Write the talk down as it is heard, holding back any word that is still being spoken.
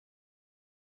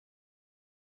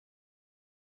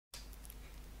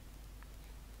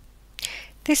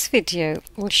This video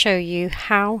will show you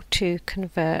how to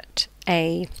convert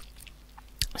a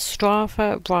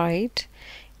Strava ride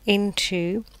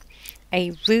into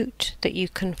a route that you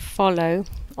can follow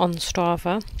on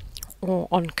Strava or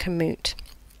on Komoot.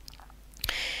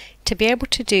 To be able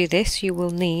to do this, you will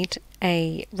need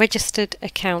a registered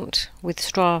account with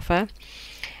Strava,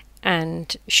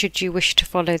 and should you wish to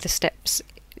follow the steps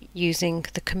using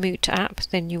the Komoot app,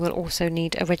 then you will also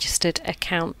need a registered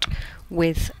account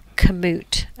with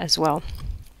Komoot as well.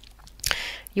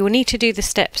 You will need to do the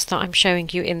steps that I'm showing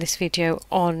you in this video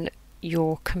on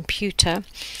your computer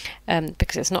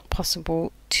because it's not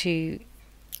possible to,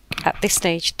 at this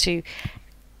stage, to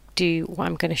do what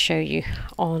I'm going to show you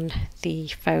on the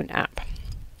phone app.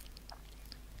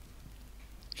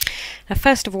 Now,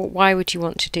 first of all, why would you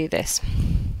want to do this?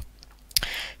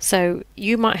 So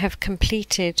you might have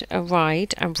completed a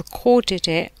ride and recorded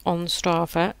it on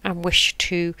Strava and wish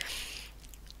to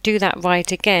do that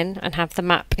ride again and have the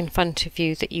map in front of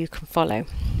you that you can follow.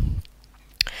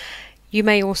 You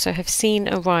may also have seen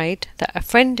a ride that a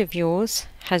friend of yours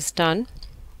has done,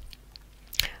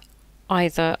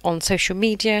 either on social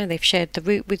media, they've shared the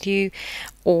route with you,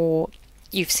 or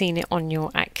you've seen it on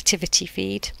your activity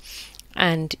feed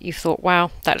and you've thought, wow,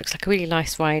 that looks like a really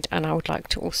nice ride and I would like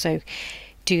to also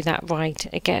do that ride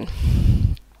again.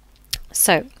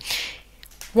 So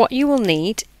what you will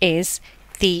need is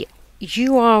the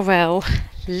URL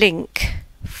link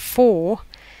for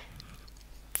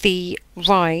the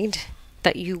ride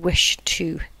that you wish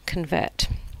to convert.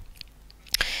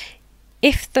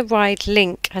 If the ride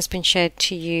link has been shared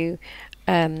to you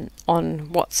on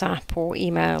WhatsApp or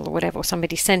email or whatever, or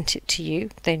somebody sent it to you,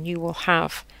 then you will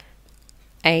have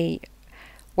a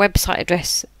website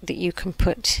address that you can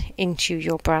put into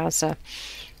your browser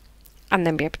and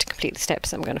then be able to complete the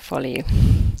steps I'm going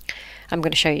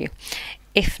to show you.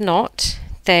 If not,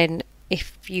 then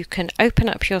if you can open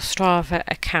up your Strava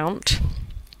account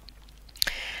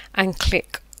and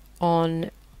click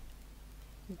on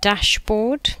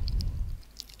Dashboard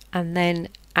and then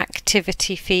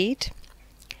Activity Feed.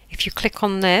 If you click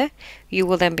on there, you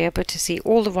will then be able to see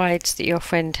all the rides that your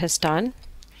friend has done,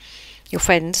 your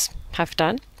friends have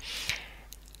done.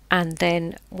 And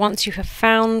then once you have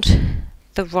found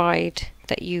the ride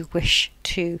that you wish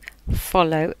to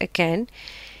follow again,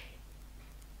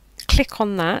 click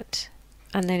on that,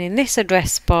 and then in this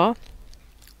address bar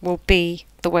will be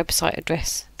the website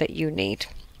address that you need.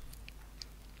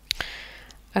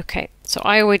 Okay, so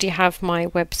I already have my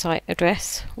website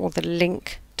address, or the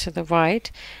link to the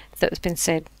ride, that's been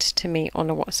sent to me on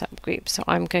a WhatsApp group, so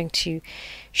I'm going to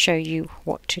show you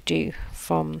what to do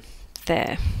from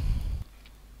there.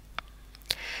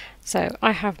 So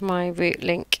I have my route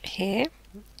link here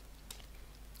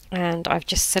and I've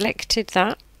just selected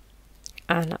that,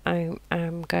 and I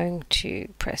am going to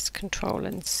press Ctrl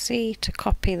and C to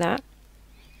copy that.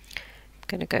 I'm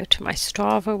going to go to my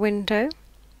Strava window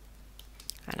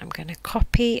and I'm going to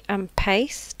copy and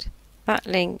paste that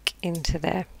link into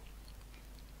there.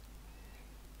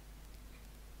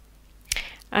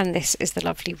 And this is the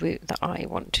lovely route that I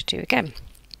want to do again.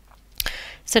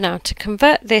 So now, to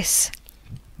convert this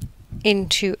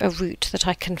into a route that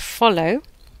I can follow,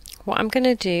 what I'm going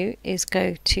to do is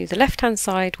go to the left hand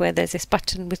side where there's this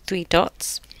button with 3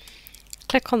 dots,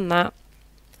 click on that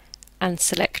and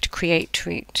select Create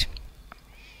Route.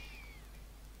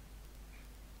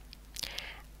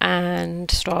 And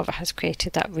Strava has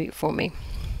created that route for me.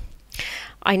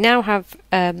 I now have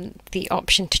the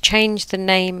option to change the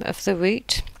name of the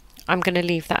route. I'm going to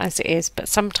leave that as it is, but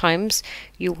sometimes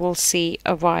you will see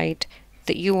a ride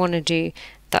that you want to do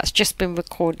that's just been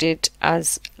recorded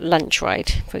as lunch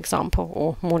ride, for example,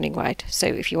 or morning ride. So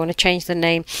if you want to change the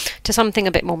name to something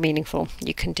a bit more meaningful,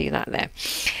 you can do that there.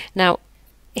 Now,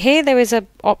 here there is an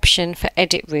option for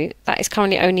edit route that is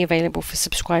currently only available for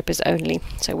subscribers only.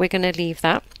 So we're going to leave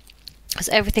that, because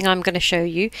everything I'm going to show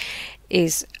you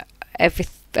is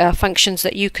functions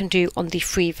that you can do on the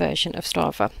free version of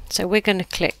Strava. So we're going to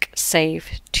click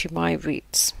Save to My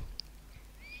Routes.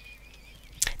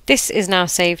 This is now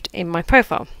saved in my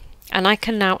profile and I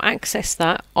can now access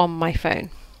that on my phone.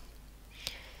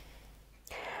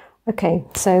 Okay,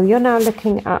 so you're now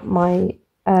looking at my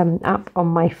app on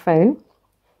my phone,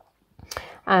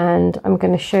 and I'm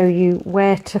going to show you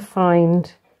where to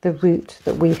find the route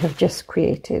that we have just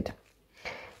created.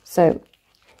 So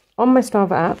on my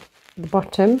Strava app, at the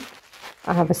bottom,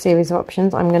 I have a series of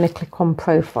options. I'm going to click on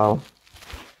Profile.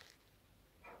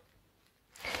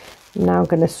 I'm now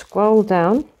going to scroll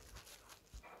down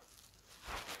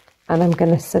and I'm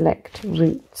going to select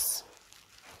Routes.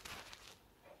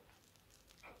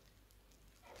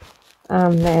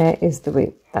 and there is the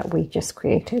route that we just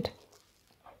created.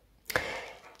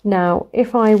 Now,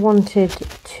 if I wanted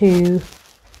to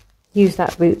use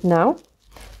that route now,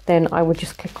 then I would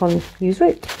just click on use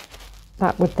route.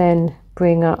 That would then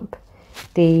bring up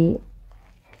the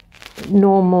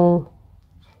normal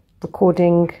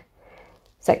recording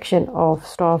section of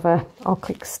Strava. I'll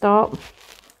click start,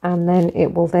 and then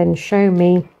it will then show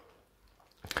me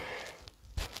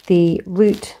the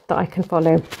route that I can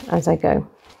follow as I go.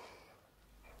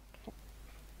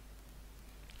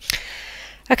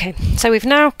 Okay, so we've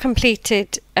now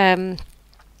completed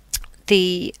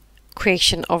the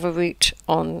creation of a route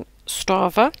on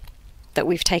Strava that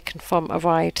we've taken from a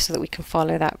ride so that we can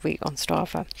follow that route on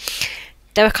Strava.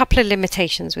 There are a couple of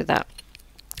limitations with that.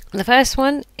 The first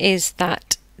one is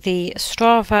that the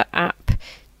Strava app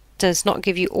does not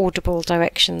give you audible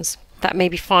directions. That may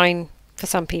be fine for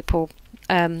some people,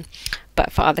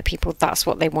 but for other people that's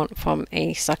what they want from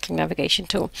a cycling navigation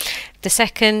tool. The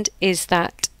second is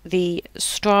that the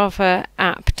Strava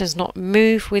app does not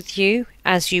move with you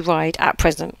as you ride at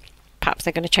present. Perhaps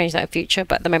they're going to change that in future,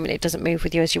 but at the moment it doesn't move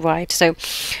with you as you ride. So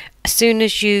as soon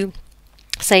as you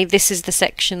say this is the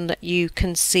section that you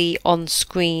can see on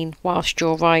screen whilst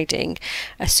you're riding,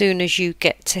 as soon as you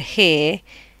get to here,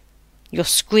 your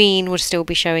screen would still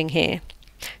be showing here.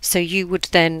 So you would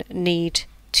then need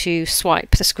to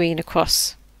swipe the screen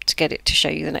across to get it to show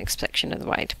you the next section of the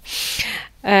ride.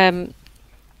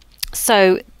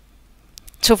 So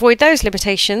to avoid those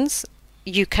limitations,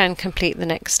 you can complete the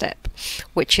next step,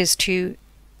 which is to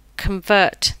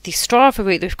convert the Strava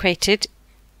route that we've created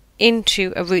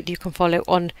into a route you can follow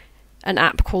on an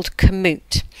app called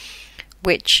Komoot,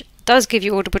 which does give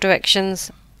you audible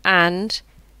directions and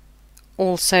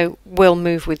also will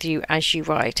move with you as you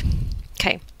ride.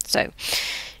 Okay, so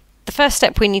the first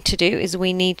step we need to do is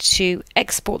we need to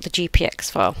export the Gpx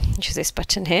file, which is this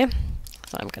button here.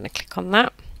 So I'm going to click on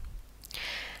that.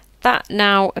 That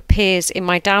now appears in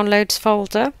my downloads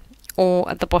folder or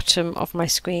at the bottom of my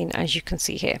screen, as you can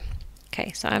see here.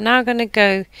 Okay, so I'm now going to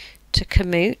go to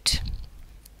Komoot,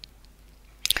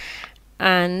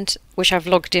 and which I've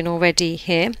logged in already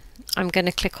here. I'm going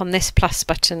to click on this plus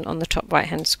button on the top right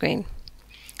hand screen,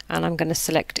 and I'm going to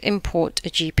select import a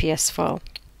GPS file.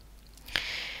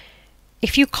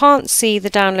 If you can't see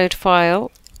the download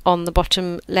file on the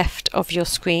bottom left of your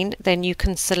screen, then you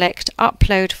can select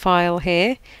upload file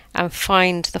here and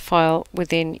find the file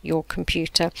within your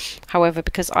computer. However,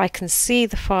 because I can see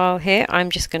the file here,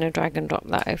 I'm just going to drag and drop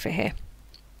that over here.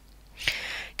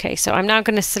 Okay, so I'm now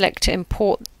going to select to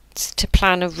import to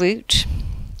plan a route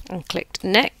and click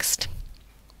next.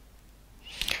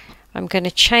 I'm going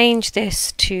to change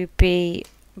this to be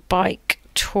bike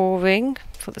touring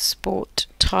for the sport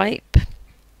type,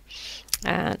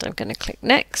 and I'm going to click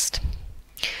next.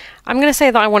 I'm going to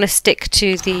say that I want to stick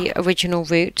to the original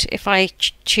route. If I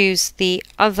choose the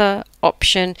other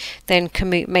option, then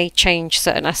Komoot may change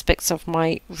certain aspects of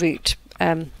my route,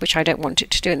 which I don't want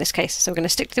it to do in this case. So we're going to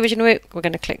stick to the original route. We're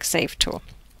going to click Save Tour.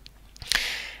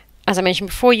 As I mentioned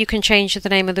before, you can change the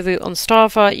name of the route on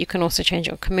Strava. You can also change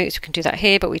it on Komoot. You can do that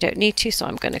here, but we don't need to. So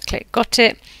I'm going to click Got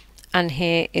It. And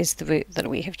here is the route that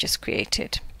we have just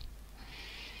created.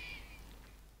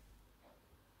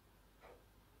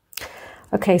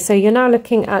 Okay, so you're now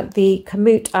looking at the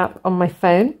Komoot app on my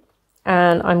phone,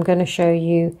 and I'm going to show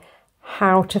you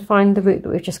how to find the route that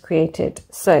we've just created.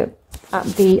 So at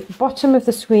the bottom of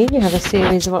the screen, you have a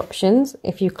series of options.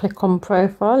 If you click on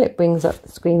Profile, it brings up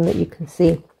the screen that you can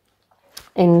see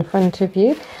in front of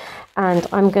you. And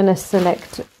I'm going to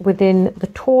select within the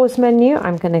Tours menu,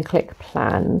 I'm going to click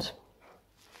Planned.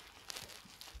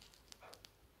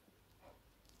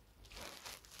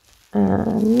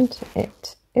 And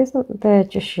it isn't there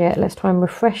just yet. Let's try and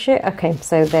refresh it. Okay,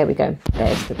 so there we go.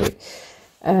 There's the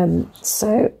route.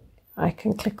 So I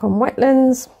can click on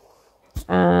Wetlands,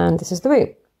 and this is the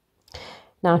route.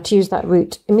 Now to use that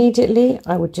route immediately,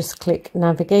 I would just click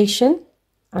Navigation,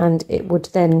 and it would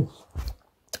then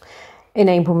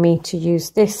enable me to use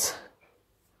this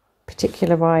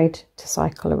particular ride to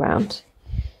cycle around.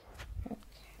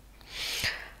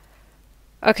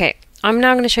 Okay, I'm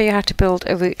now going to show you how to build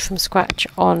a route from scratch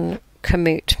on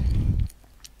Komoot.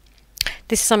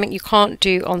 This is something you can't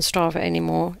do on Strava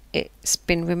anymore. It's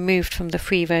been removed from the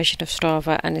free version of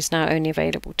Strava and is now only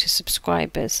available to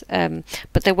subscribers.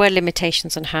 But there were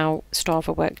limitations on how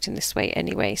Strava worked in this way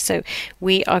anyway. So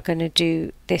we are going to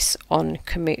do this on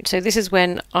Komoot. So this is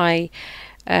when I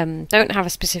don't have a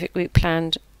specific route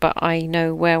planned, but I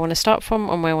know where I want to start from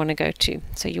and where I want to go to.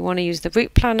 So you want to use the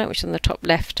route planner, which is on the top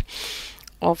left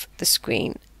of the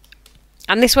screen.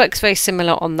 And this works very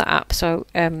similar on the app. So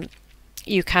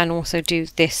you can also do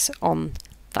this on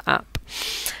the app.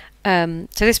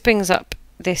 So this brings up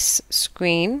this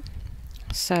screen.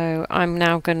 So I'm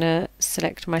now going to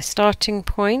select my starting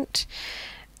point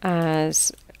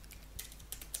as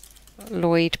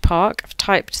Lloyd Park. I've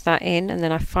typed that in, and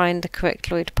then I find the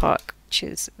correct Lloyd Park, which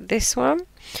is this one,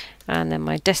 and then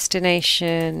my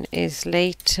destination is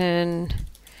Leighton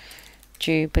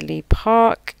Jubilee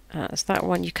Park. That's that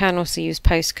one. You can also use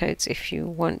postcodes if you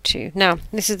want to. Now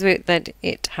this is the route that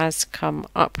it has come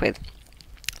up with.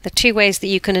 The two ways that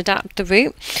you can adapt the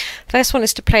route. First one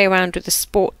is to play around with the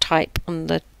sport type on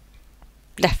the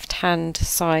left hand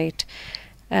side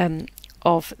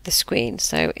of the screen.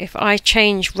 So if I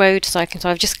change road cycling, so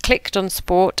I've just clicked on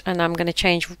sport and I'm going to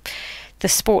change the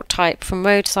sport type from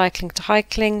road cycling to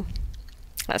hiking.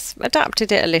 That's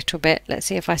adapted it a little bit. Let's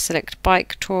see if I select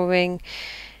bike touring.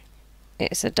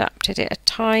 It's adapted it a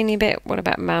tiny bit. What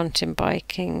about mountain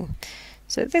biking?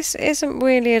 So this isn't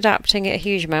really adapting it a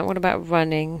huge amount. What about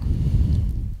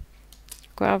running?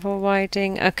 Gravel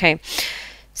riding? Okay,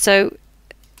 so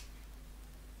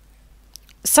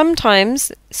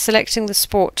sometimes selecting the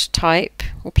sport type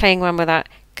or playing around with that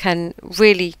can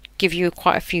really give you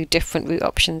quite a few different route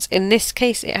options. In this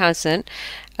case it hasn't,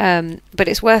 but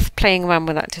it's worth playing around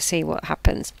with that to see what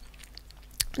happens.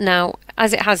 Now,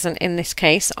 as it hasn't in this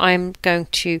case, I'm going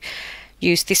to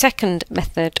use the second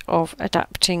method of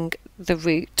adapting the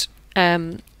route,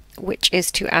 which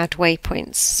is to add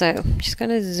waypoints. So I'm just going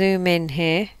to zoom in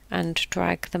here and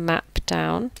drag the map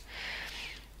down.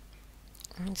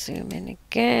 Zoom in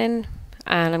again,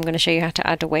 and I'm going to show you how to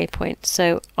add a waypoint.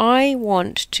 So I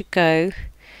want to go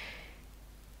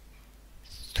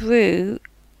through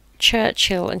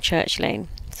Churchill and Church Lane.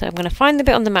 So I'm going to find the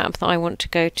bit on the map that I want to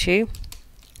go to,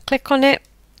 click on it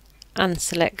and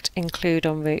select include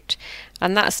on route,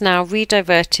 and that's now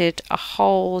rediverted a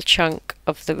whole chunk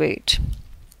of the route.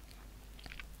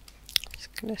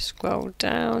 Just going to scroll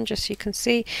down just so you can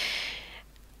see,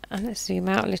 and let's zoom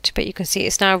out a little bit. You can see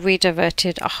it's now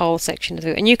rediverted a whole section of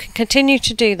the route, and you can continue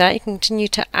to do that. You can continue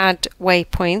to add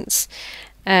waypoints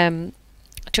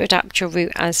to adapt your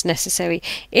route as necessary.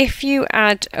 If you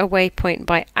add a waypoint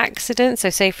by accident, so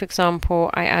say for example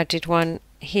I added one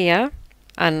here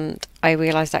and I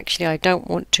realized actually I don't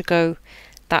want to go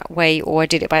that way, or I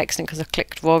did it by accident because I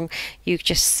clicked wrong, you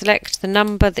just select the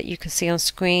number that you can see on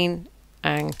screen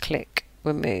and click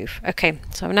remove. Okay,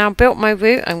 so I've now built my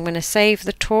route. I'm going to save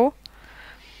the tour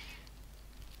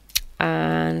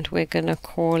and we're going to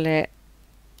call it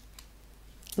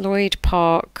Lloyd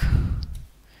Park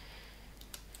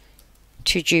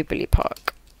to Jubilee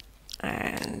Park,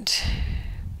 and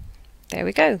there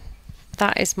we go.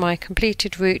 That is my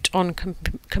completed route on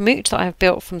Komoot that I've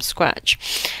built from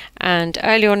scratch. And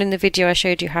earlier on in the video I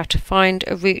showed you how to find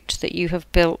a route that you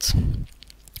have built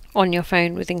on your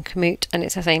phone within Komoot, and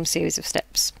it's the same series of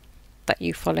steps that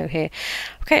you follow here.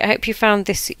 Okay, I hope you found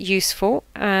this useful,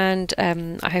 and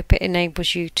I hope it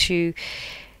enables you to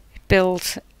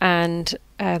build and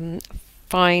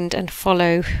find and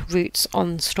follow routes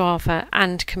on Strava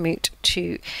and Komoot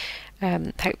to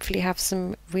hopefully have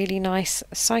some really nice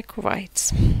cycle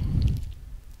rides.